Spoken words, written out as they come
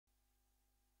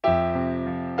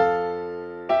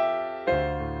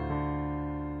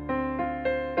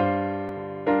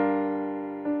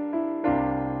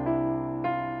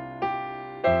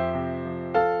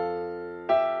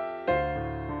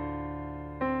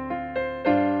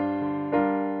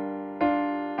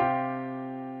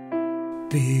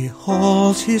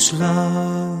Behold his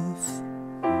love.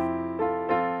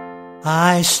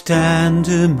 I stand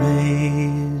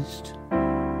amazed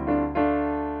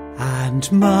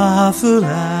and marvel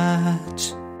at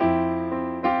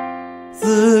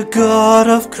the God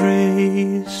of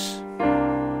grace,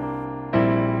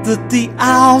 that the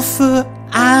Alpha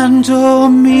and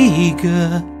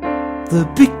Omega, the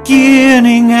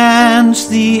beginning and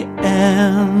the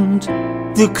end,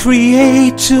 the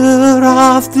creator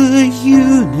of the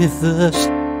universe,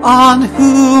 on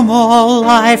whom all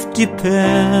life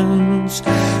depends,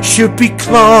 should be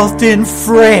clothed in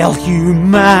frail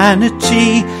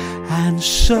humanity and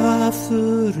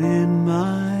suffer in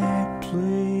my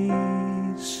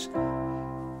place.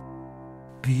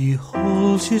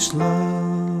 Behold his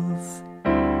love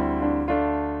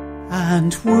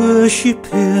and worship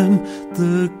him,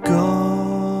 the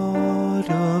God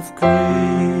of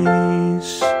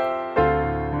grace.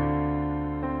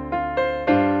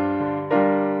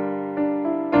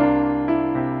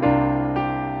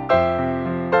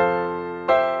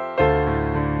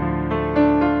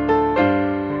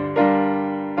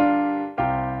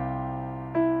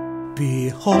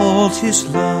 Behold his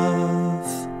love.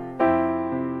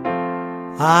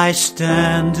 I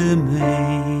stand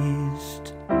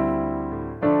amazed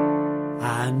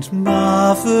and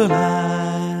marvel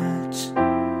at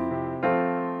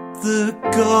the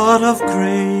God of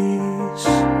grace,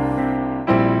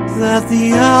 that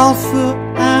the Alpha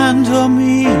and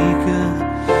Omega,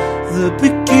 the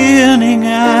beginning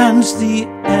and the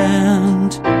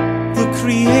end, the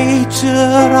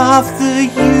creator of the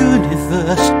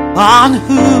universe, on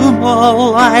whom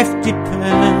all life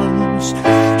depends,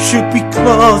 should be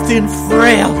clothed in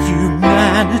frail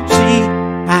humanity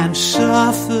and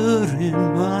suffer in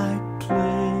my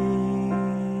place.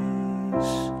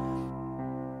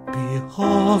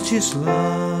 Behold his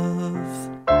love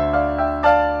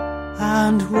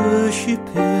and worship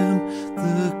him,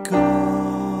 the God